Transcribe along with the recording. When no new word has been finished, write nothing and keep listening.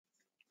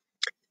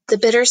The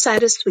Bitter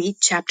Side of Sweet,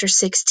 Chapter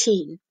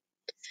 16.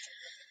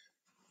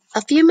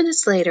 A few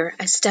minutes later,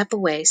 I step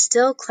away,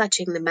 still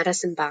clutching the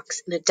medicine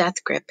box in a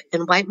death grip,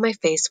 and wipe my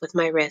face with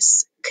my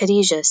wrists.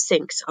 Khadija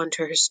sinks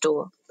onto her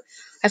stool.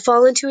 I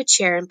fall into a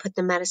chair and put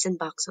the medicine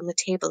box on the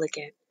table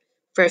again.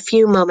 For a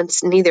few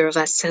moments, neither of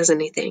us says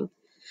anything.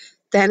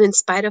 Then, in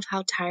spite of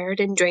how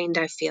tired and drained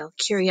I feel,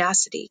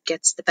 curiosity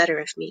gets the better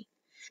of me.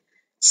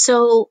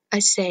 So, I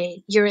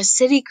say, you're a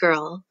city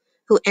girl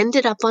who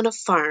ended up on a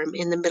farm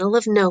in the middle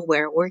of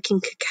nowhere working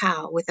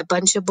cacao with a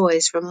bunch of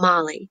boys from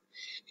Mali.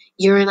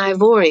 You're an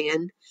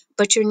Ivorian,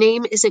 but your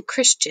name isn't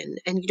Christian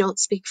and you don't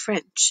speak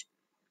French.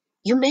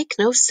 You make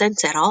no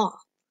sense at all.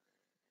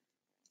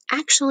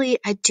 Actually,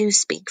 I do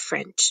speak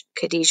French,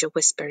 Khadija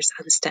whispers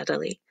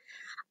unsteadily.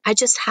 I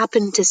just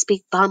happen to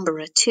speak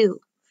Bambara too.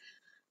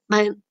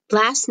 My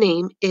last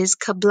name is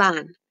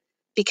Kablan,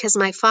 because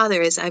my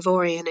father is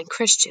Ivorian and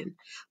Christian,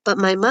 but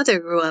my mother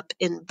grew up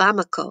in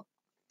Bamako.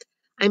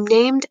 I'm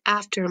named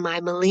after my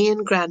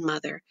Malian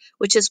grandmother,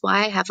 which is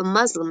why I have a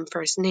Muslim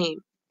first name.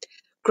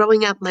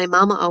 Growing up, my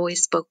mama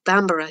always spoke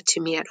Bambara to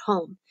me at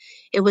home.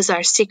 It was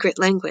our secret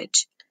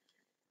language.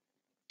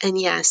 And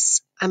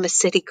yes, I'm a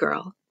city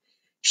girl.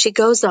 She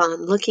goes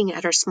on, looking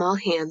at her small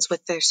hands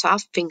with their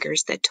soft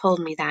fingers that told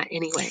me that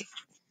anyway.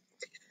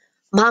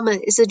 Mama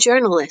is a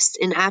journalist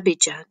in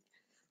Abidjan.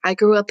 I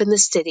grew up in the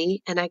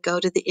city, and I go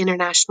to the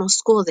international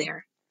school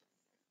there.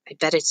 I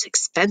bet it's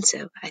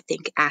expensive, I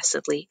think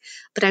acidly,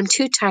 but I'm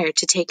too tired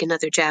to take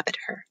another jab at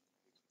her.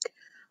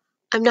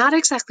 I'm not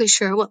exactly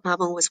sure what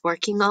Mama was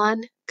working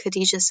on,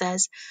 Khadija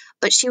says,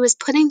 but she was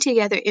putting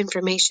together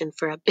information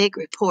for a big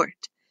report.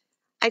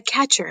 I'd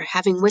catch her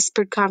having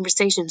whispered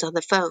conversations on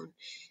the phone,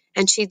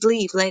 and she'd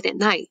leave late at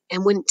night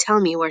and wouldn't tell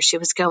me where she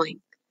was going.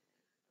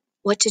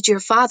 What did your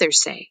father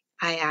say?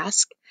 I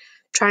ask,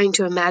 trying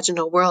to imagine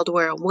a world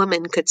where a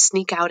woman could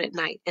sneak out at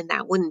night and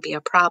that wouldn't be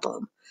a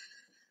problem.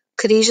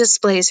 Khadija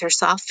splays her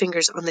soft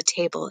fingers on the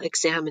table,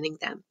 examining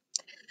them.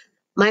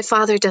 My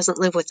father doesn't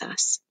live with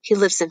us. He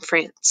lives in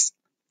France.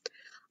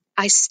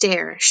 I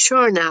stare,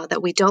 sure now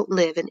that we don't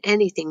live in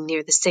anything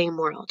near the same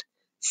world.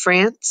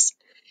 France?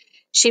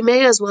 She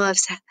may as well have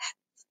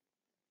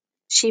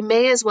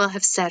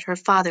said her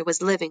father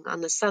was living on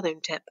the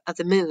southern tip of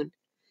the moon.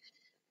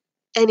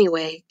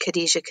 Anyway,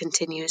 Khadija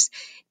continues,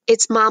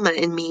 it's Mama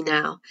and me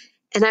now,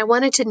 and I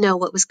wanted to know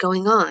what was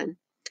going on.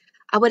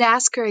 I would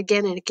ask her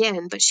again and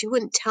again, but she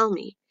wouldn't tell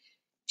me.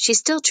 She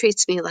still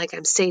treats me like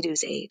I'm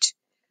Sadhu's age.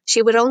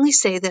 She would only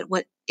say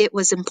that it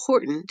was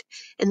important,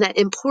 and that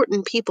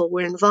important people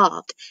were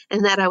involved,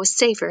 and that I was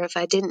safer if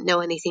I didn't know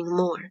anything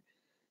more.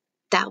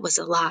 That was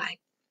a lie.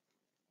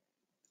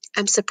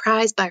 I'm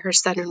surprised by her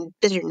sudden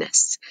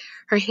bitterness.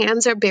 Her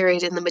hands are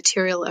buried in the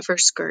material of her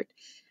skirt,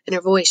 and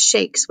her voice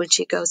shakes when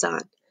she goes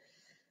on.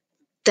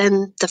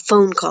 Then the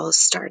phone calls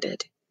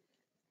started.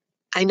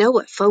 I know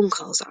what phone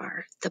calls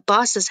are. The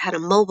bosses had a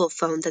mobile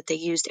phone that they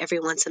used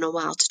every once in a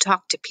while to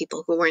talk to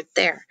people who weren't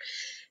there.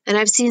 And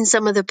I've seen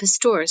some of the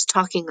pastors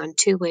talking on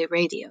two-way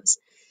radios.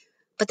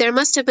 But there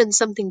must have been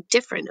something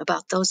different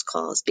about those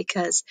calls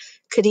because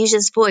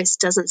Khadijah's voice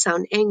doesn't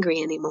sound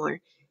angry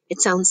anymore. It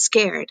sounds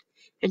scared,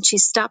 and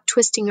she's stopped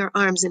twisting her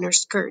arms in her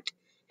skirt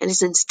and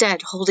is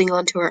instead holding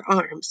onto her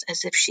arms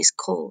as if she's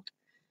cold.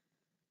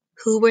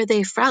 Who were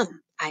they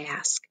from? I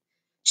ask.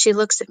 She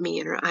looks at me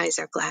and her eyes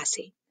are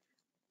glassy.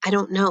 I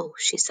don't know,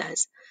 she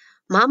says.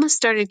 Mama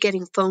started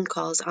getting phone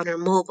calls on her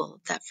mobile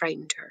that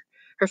frightened her.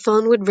 Her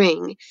phone would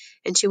ring,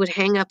 and she would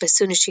hang up as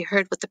soon as she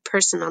heard what the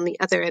person on the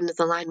other end of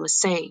the line was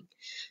saying.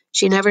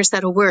 She never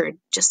said a word,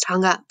 just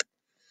hung up.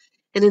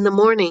 And in the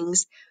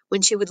mornings,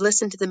 when she would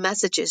listen to the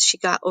messages she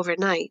got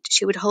overnight,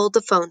 she would hold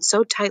the phone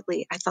so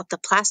tightly I thought the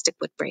plastic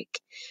would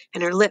break,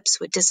 and her lips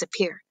would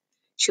disappear.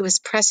 She was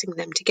pressing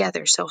them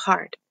together so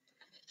hard.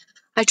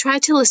 I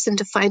tried to listen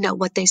to find out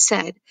what they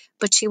said,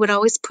 but she would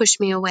always push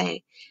me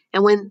away,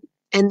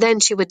 and then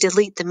she would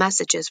delete the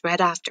messages right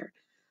after.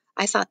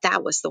 I thought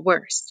that was the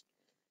worst.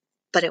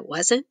 But it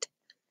wasn't?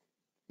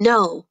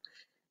 No.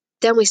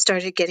 Then we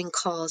started getting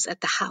calls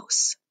at the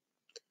house.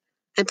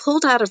 I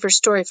pulled out of her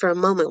story for a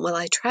moment while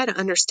I try to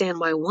understand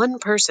why one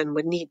person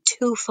would need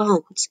two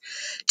phones.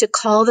 To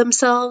call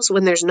themselves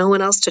when there's no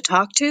one else to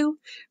talk to?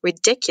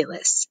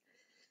 Ridiculous.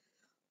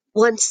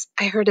 Once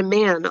I heard a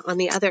man on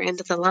the other end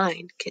of the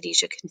line,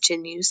 Khadija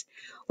continues.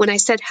 When I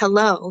said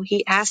hello,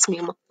 he asked me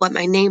what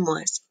my name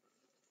was.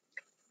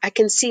 I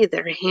can see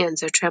that her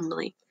hands are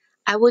trembling.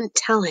 I wouldn't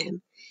tell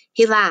him.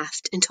 He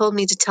laughed and told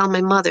me to tell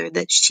my mother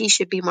that she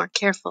should be more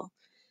careful.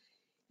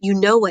 You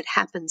know what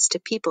happens to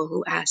people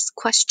who ask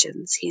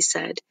questions, he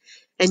said,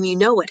 and you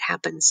know what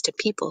happens to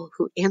people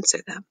who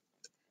answer them.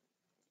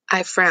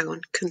 I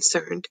frowned,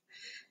 concerned.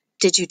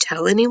 Did you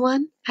tell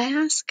anyone? I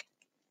asked.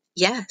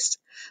 Yes,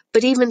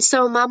 but even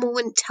so, Mama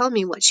wouldn't tell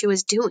me what she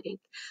was doing.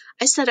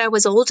 I said I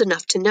was old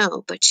enough to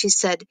know, but she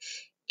said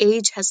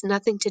age has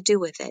nothing to do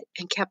with it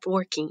and kept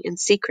working in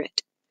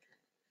secret.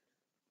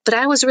 But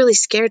I was really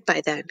scared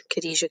by then,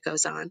 Khadija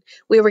goes on.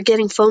 We were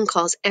getting phone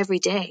calls every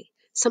day.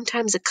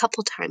 sometimes a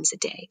couple times a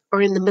day,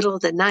 or in the middle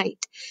of the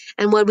night,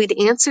 and when we'd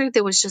answer,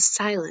 there was just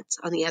silence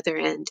on the other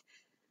end.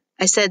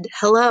 I said,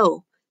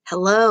 "Hello,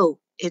 hello,"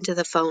 into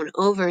the phone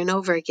over and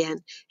over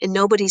again, and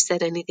nobody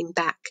said anything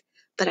back,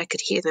 but I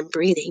could hear them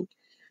breathing,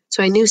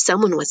 so I knew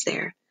someone was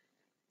there.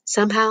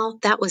 Somehow,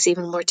 that was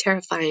even more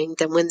terrifying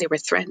than when they were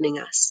threatening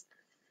us.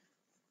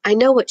 I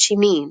know what she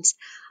means.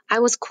 I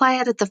was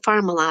quiet at the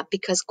farm a lot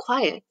because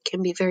quiet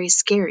can be very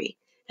scary,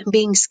 and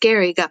being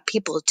scary got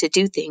people to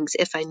do things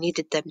if I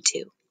needed them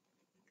to.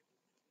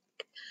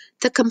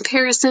 The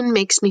comparison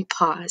makes me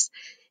pause,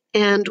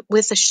 and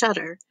with a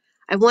shudder,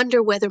 I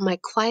wonder whether my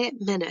quiet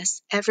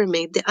menace ever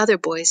made the other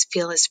boys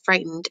feel as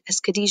frightened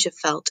as Khadija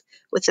felt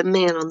with the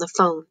man on the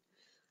phone.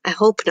 I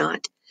hope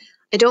not.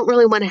 I don't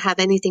really want to have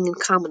anything in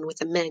common with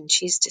the men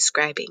she's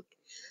describing.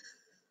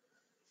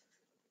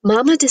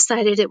 Mama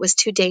decided it was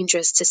too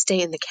dangerous to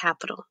stay in the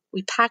capital.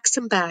 We packed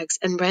some bags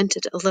and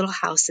rented a little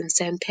house in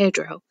San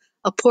Pedro,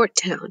 a port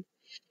town.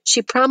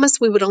 She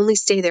promised we would only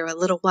stay there a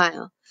little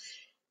while.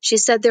 She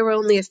said there were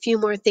only a few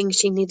more things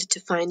she needed to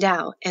find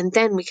out, and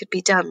then we could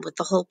be done with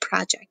the whole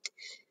project.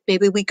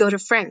 Maybe we'd go to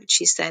France,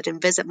 she said, and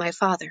visit my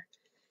father.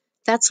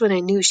 That's when I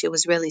knew she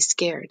was really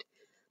scared.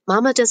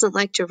 Mama doesn't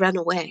like to run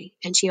away,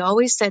 and she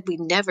always said we'd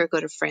never go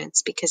to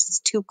France because it's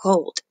too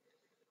cold.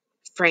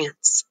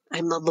 France,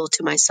 I mumbled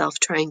to myself,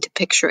 trying to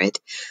picture it.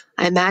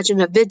 I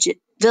imagine a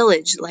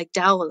village like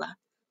Douala,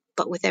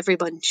 but with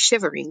everyone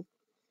shivering.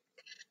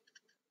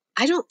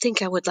 I don't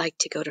think I would like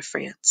to go to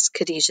France,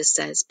 Khadija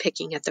says,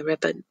 picking at the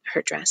ribbon of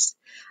her dress.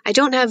 I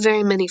don't have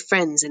very many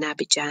friends in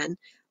Abidjan,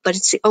 but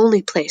it's the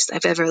only place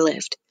I've ever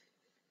lived.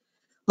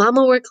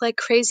 Mama worked like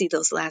crazy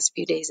those last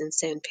few days in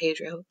San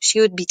Pedro. She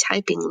would be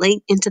typing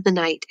late into the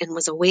night and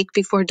was awake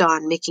before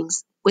dawn making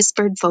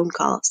whispered phone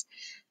calls.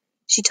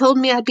 She told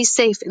me I'd be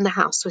safe in the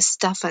house with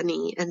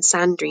Stephanie and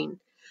Sandrine,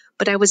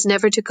 but I was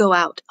never to go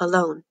out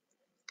alone.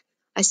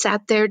 I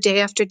sat there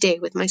day after day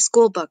with my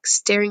school books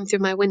staring through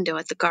my window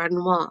at the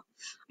garden wall.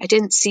 I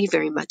didn't see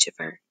very much of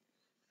her.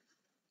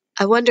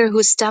 I wonder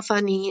who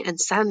Stephanie and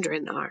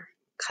Sandrine are.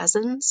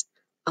 Cousins?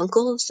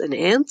 Uncles and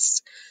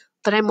aunts?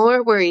 But I'm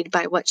more worried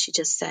by what she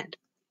just said.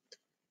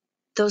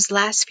 Those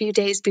last few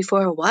days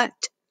before what?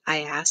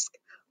 I asked,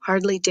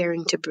 hardly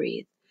daring to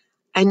breathe.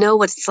 I know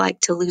what it's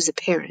like to lose a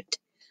parent.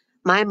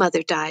 My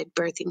mother died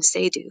birthing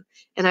Seydou,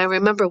 and I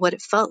remember what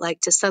it felt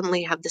like to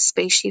suddenly have the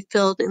space she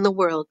filled in the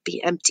world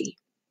be empty.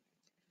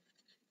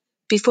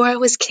 Before I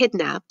was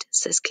kidnapped,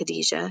 says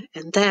Khadija,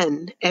 and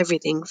then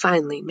everything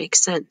finally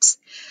makes sense.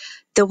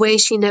 The way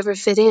she never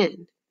fit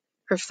in,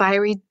 her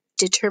fiery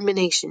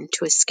determination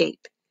to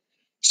escape.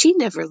 She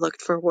never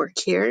looked for work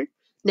here,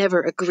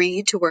 never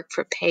agreed to work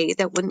for pay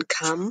that wouldn't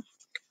come,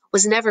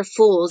 was never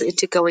fooled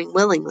into going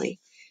willingly.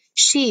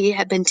 She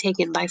had been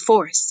taken by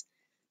force.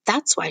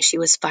 That's why she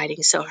was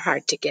fighting so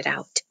hard to get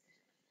out.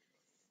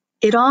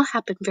 It all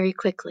happened very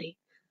quickly.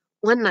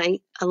 One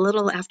night, a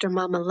little after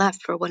Mama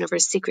left for one of her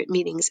secret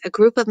meetings, a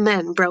group of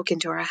men broke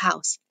into our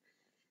house.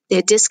 They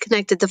had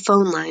disconnected the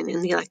phone line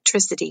and the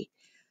electricity,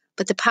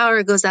 but the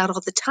power goes out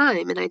all the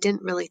time, and I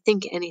didn't really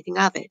think anything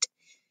of it.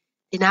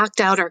 They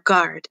knocked out our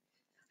guard.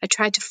 I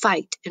tried to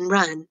fight and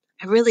run.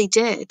 I really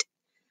did.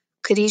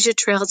 Khadija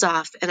trails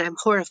off, and I'm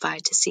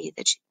horrified to see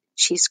that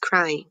she's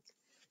crying.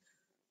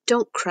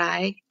 Don't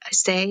cry, I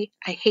say.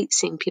 I hate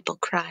seeing people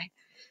cry.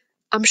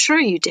 I'm sure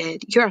you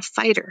did. You're a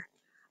fighter.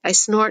 I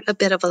snort a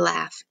bit of a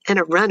laugh. And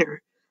a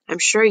runner. I'm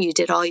sure you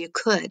did all you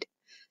could.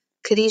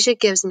 Khadija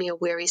gives me a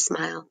weary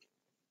smile.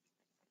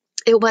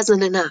 It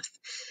wasn't enough.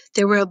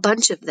 There were a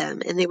bunch of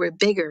them, and they were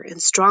bigger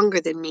and stronger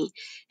than me,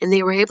 and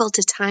they were able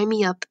to tie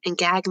me up and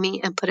gag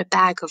me and put a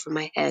bag over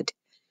my head.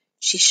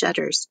 She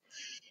shudders.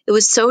 It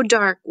was so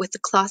dark with the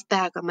cloth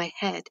bag on my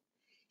head.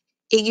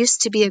 It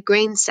used to be a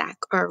grain sack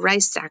or a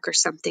rice sack or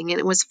something, and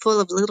it was full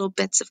of little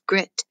bits of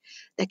grit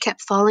that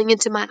kept falling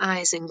into my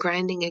eyes and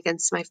grinding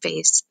against my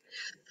face.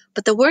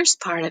 But the worst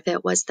part of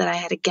it was that I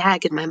had a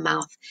gag in my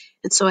mouth,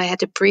 and so I had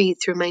to breathe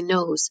through my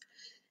nose,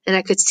 and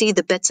I could see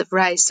the bits of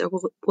rice or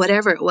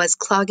whatever it was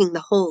clogging the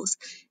holes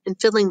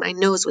and filling my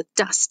nose with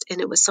dust,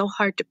 and it was so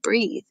hard to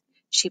breathe.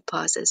 She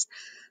pauses.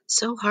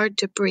 So hard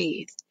to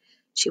breathe,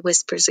 she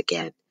whispers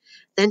again.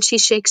 Then she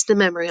shakes the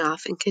memory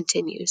off and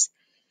continues.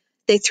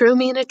 They threw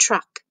me in a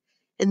truck,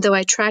 and though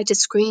I tried to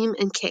scream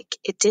and kick,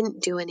 it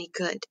didn't do any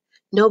good.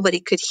 Nobody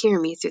could hear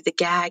me through the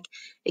gag,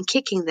 and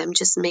kicking them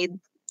just made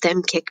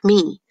them kick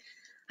me.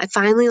 I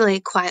finally lay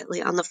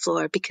quietly on the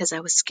floor because I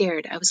was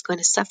scared I was going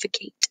to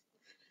suffocate.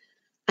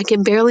 I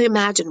can barely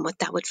imagine what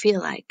that would feel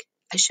like.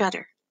 I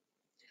shudder.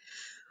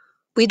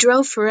 We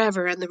drove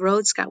forever, and the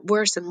roads got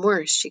worse and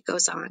worse, she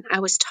goes on.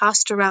 I was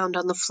tossed around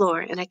on the floor,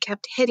 and I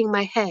kept hitting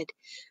my head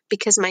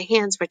because my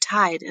hands were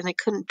tied and I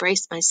couldn't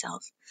brace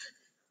myself.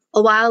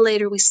 A while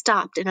later we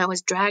stopped, and I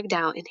was dragged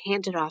out and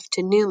handed off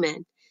to new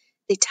men.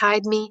 They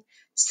tied me,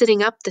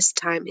 sitting up this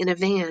time, in a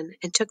van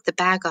and took the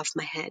bag off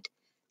my head.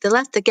 They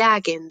left the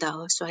gag in,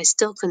 though, so I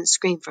still couldn't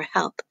scream for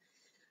help.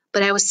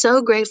 But I was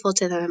so grateful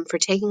to them for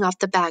taking off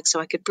the bag so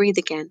I could breathe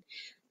again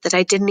that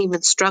I didn't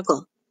even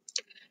struggle.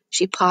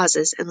 She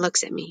pauses and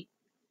looks at me.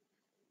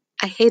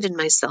 I hated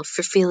myself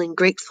for feeling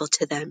grateful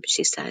to them,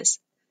 she says.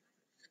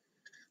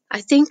 I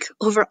think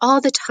over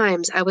all the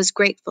times I was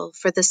grateful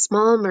for the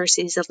small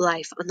mercies of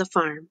life on the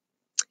farm.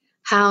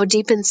 How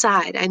deep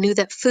inside I knew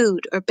that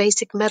food or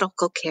basic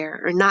medical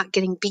care or not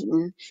getting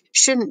beaten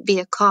shouldn't be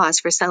a cause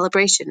for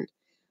celebration,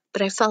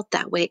 but I felt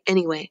that way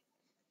anyway.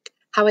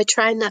 How I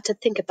tried not to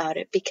think about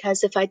it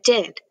because if I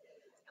did,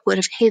 I would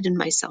have hated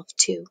myself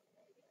too.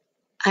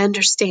 I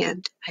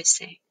understand, I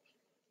say.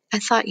 I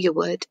thought you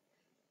would.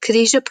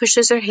 Khadija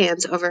pushes her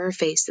hands over her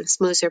face and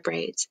smooths her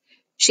braids.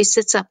 She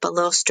sits up a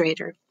little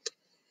straighter.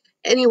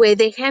 Anyway,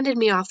 they handed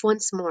me off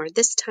once more,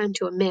 this time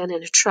to a man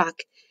in a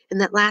truck, and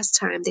that last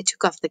time they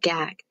took off the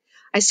gag.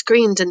 I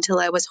screamed until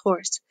I was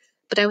hoarse,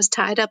 but I was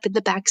tied up in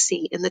the back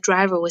seat and the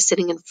driver was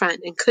sitting in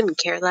front and couldn't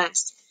care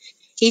less.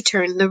 He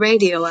turned the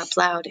radio up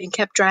loud and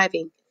kept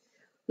driving.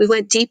 We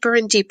went deeper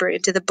and deeper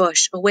into the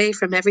bush, away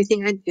from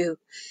everything I knew,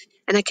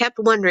 and I kept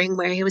wondering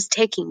where he was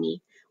taking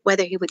me,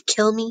 whether he would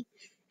kill me.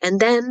 And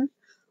then,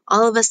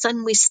 all of a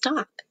sudden, we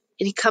stop,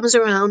 and he comes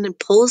around and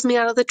pulls me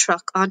out of the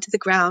truck onto the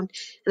ground,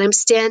 and I'm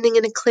standing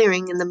in a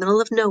clearing in the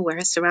middle of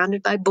nowhere,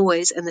 surrounded by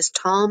boys and this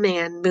tall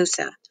man,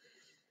 Musa.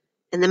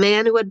 And the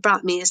man who had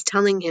brought me is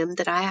telling him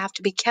that I have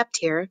to be kept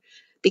here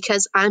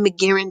because I'm a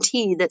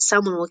guarantee that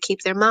someone will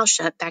keep their mouth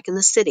shut back in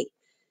the city.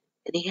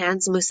 And he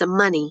hands Musa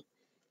money,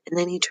 and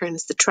then he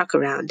turns the truck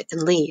around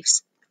and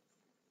leaves.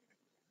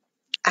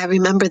 I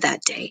remember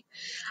that day.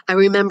 I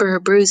remember her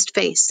bruised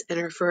face and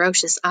her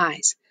ferocious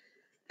eyes.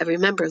 I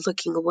remember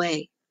looking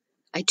away.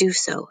 I do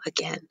so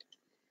again.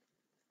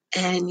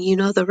 And you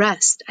know the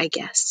rest, I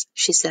guess,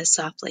 she says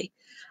softly.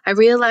 I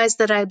realized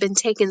that I had been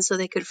taken so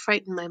they could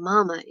frighten my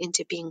mama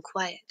into being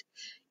quiet,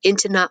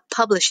 into not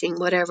publishing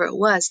whatever it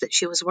was that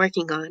she was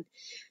working on,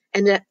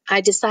 and that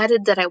I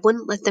decided that I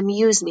wouldn't let them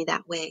use me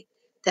that way,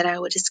 that I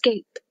would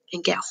escape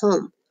and get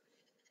home.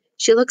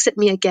 She looks at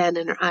me again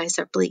and her eyes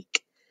are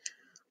bleak.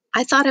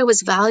 I thought I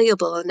was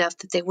valuable enough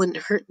that they wouldn't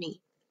hurt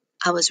me.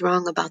 I was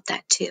wrong about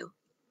that too.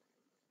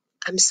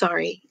 I'm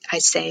sorry, I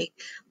say.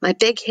 My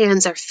big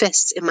hands are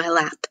fists in my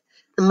lap.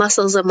 The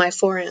muscles of my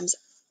forearms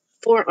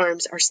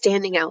are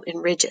standing out in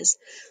ridges,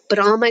 but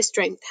all my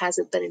strength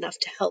hasn't been enough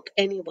to help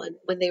anyone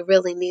when they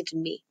really needed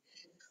me.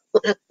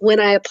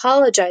 When I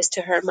apologize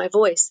to her, my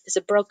voice is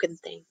a broken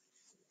thing.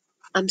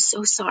 I'm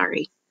so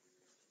sorry.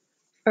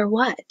 For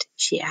what?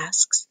 She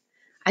asks.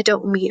 I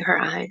don't meet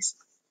her eyes.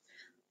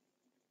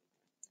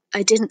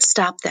 I didn't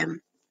stop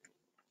them.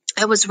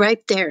 I was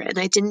right there and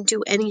I didn't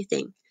do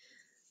anything.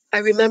 I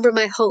remember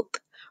my hope,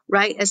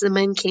 right as the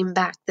men came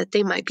back, that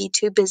they might be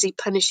too busy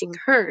punishing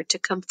her to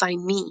come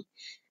find me,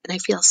 and I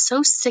feel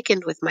so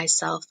sickened with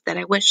myself that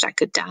I wish I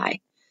could die.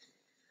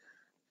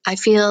 I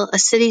feel a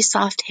city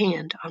soft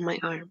hand on my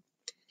arm.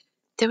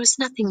 There was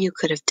nothing you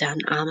could have done,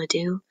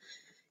 Amadou.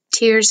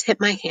 Tears hit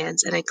my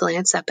hands and I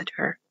glance up at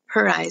her.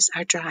 Her eyes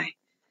are dry.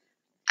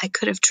 I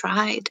could have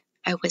tried,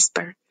 I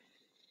whisper.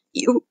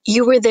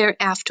 You were there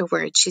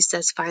afterward, she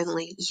says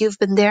finally. You've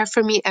been there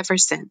for me ever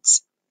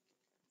since.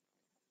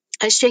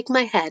 I shake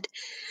my head,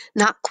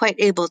 not quite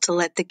able to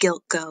let the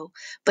guilt go,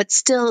 but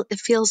still it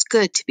feels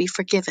good to be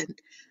forgiven.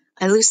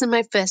 I loosen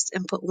my fist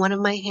and put one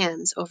of my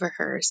hands over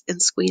hers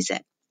and squeeze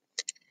it.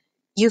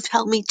 You've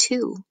helped me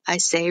too, I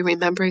say,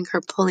 remembering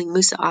her pulling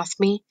Musa off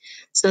me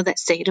so that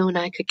Sado and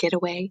I could get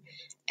away.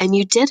 And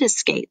you did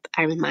escape,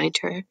 I remind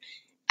her.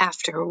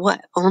 After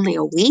what, only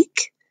a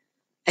week?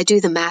 I do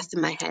the math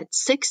in my head.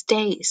 6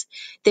 days.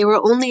 They were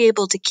only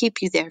able to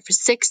keep you there for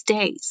 6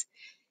 days.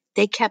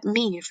 They kept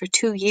me for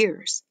 2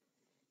 years.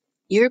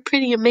 You're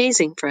pretty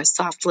amazing for a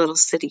soft little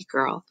city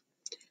girl.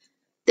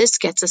 This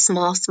gets a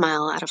small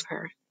smile out of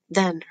her.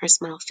 Then her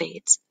smile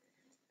fades.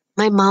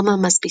 My mama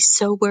must be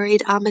so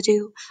worried,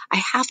 Amadou. I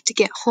have to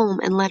get home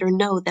and let her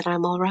know that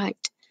I'm all right.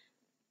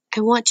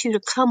 I want you to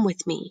come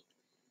with me.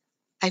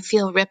 I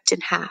feel ripped in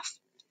half.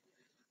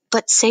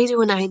 But Sado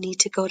and I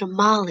need to go to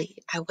Mali,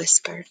 I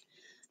whisper.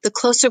 The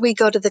closer we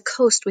go to the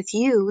coast with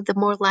you, the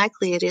more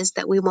likely it is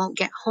that we won't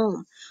get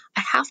home.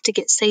 I have to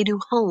get Sado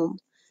home.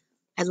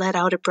 I let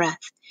out a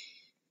breath.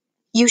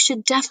 You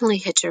should definitely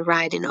hitch a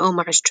ride in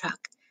Omar's truck.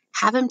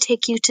 Have him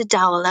take you to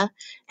Dawla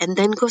and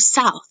then go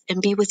south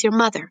and be with your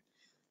mother.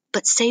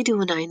 But Sado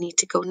and I need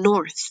to go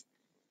north.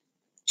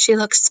 She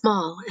looks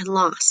small and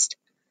lost.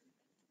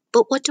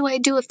 But what do I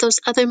do if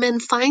those other men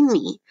find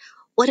me?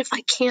 What if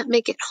I can't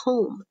make it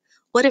home?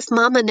 What if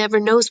Mama never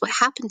knows what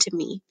happened to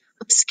me?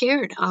 I'm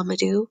scared,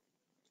 Amadou.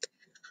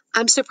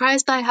 I'm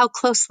surprised by how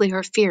closely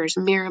her fears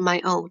mirror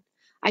my own.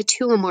 I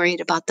too am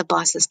worried about the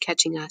bosses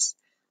catching us.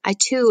 I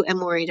too am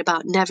worried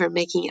about never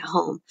making it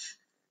home.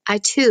 I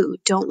too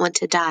don't want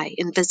to die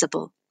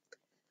invisible.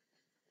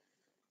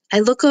 I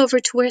look over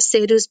to where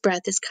Sado's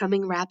breath is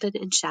coming rapid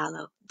and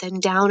shallow, then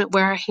down at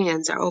where our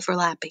hands are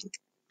overlapping.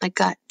 My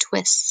gut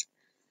twists.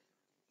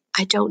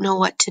 I don't know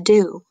what to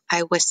do,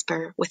 I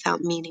whisper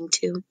without meaning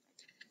to.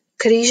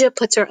 Khadija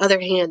puts her other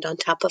hand on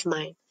top of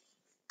mine.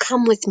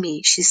 Come with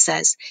me, she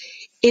says.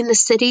 In the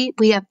city,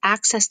 we have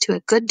access to a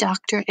good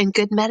doctor and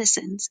good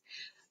medicines.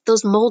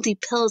 Those moldy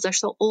pills are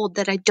so old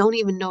that I don't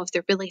even know if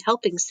they're really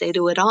helping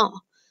Sado at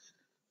all.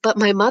 But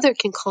my mother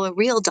can call a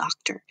real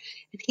doctor,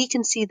 and he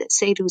can see that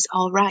Sadhu's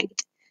all right.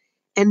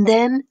 And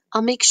then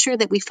I'll make sure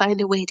that we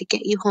find a way to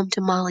get you home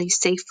to Molly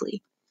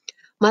safely.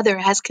 Mother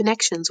has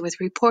connections with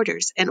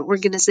reporters and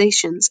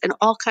organizations and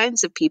all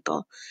kinds of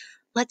people.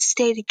 Let's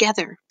stay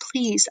together,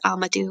 please,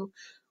 Amadou.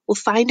 We'll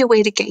find a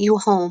way to get you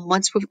home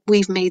once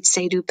we've made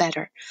Sadhu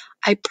better.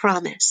 I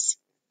promise.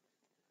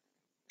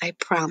 I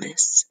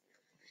promise.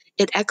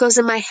 It echoes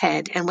in my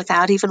head, and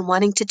without even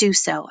wanting to do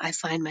so, I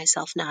find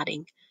myself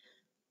nodding.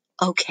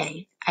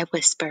 Okay, I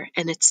whisper,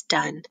 and it's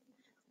done.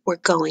 We're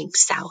going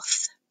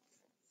south.